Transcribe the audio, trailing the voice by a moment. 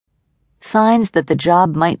signs that the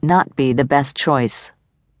job might not be the best choice.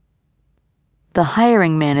 The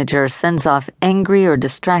hiring manager sends off angry or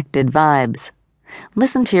distracted vibes.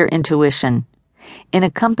 Listen to your intuition. In a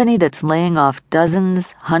company that's laying off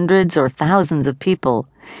dozens, hundreds, or thousands of people,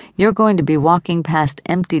 you're going to be walking past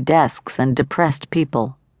empty desks and depressed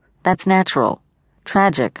people. That's natural.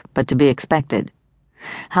 Tragic, but to be expected.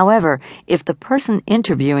 However, if the person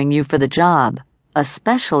interviewing you for the job,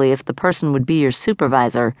 especially if the person would be your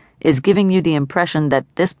supervisor, is giving you the impression that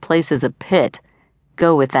this place is a pit,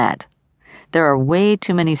 go with that. There are way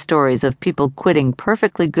too many stories of people quitting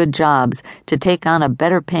perfectly good jobs to take on a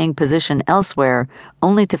better-paying position elsewhere,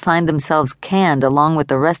 only to find themselves canned along with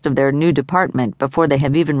the rest of their new department before they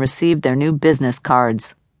have even received their new business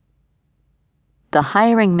cards. The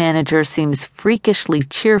hiring manager seems freakishly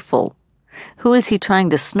cheerful. Who is he trying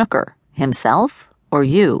to snooker, himself or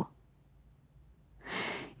you?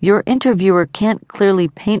 Your interviewer can't clearly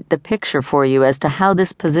paint the picture for you as to how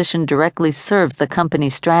this position directly serves the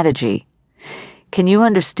company's strategy. Can you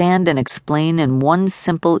understand and explain in one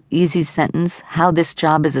simple, easy sentence how this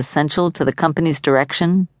job is essential to the company's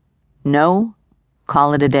direction? No?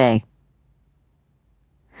 Call it a day.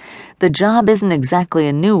 The job isn't exactly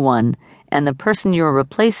a new one, and the person you're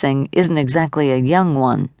replacing isn't exactly a young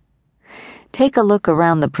one. Take a look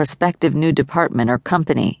around the prospective new department or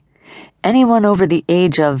company. Anyone over the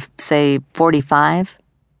age of, say, 45?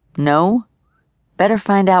 No? Better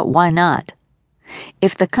find out why not.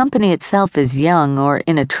 If the company itself is young or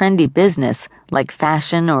in a trendy business, like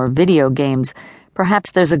fashion or video games,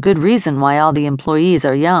 perhaps there's a good reason why all the employees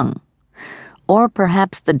are young. Or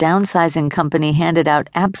perhaps the downsizing company handed out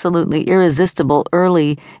absolutely irresistible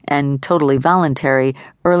early and totally voluntary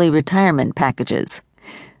early retirement packages.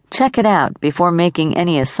 Check it out before making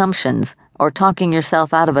any assumptions or talking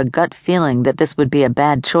yourself out of a gut feeling that this would be a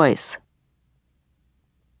bad choice.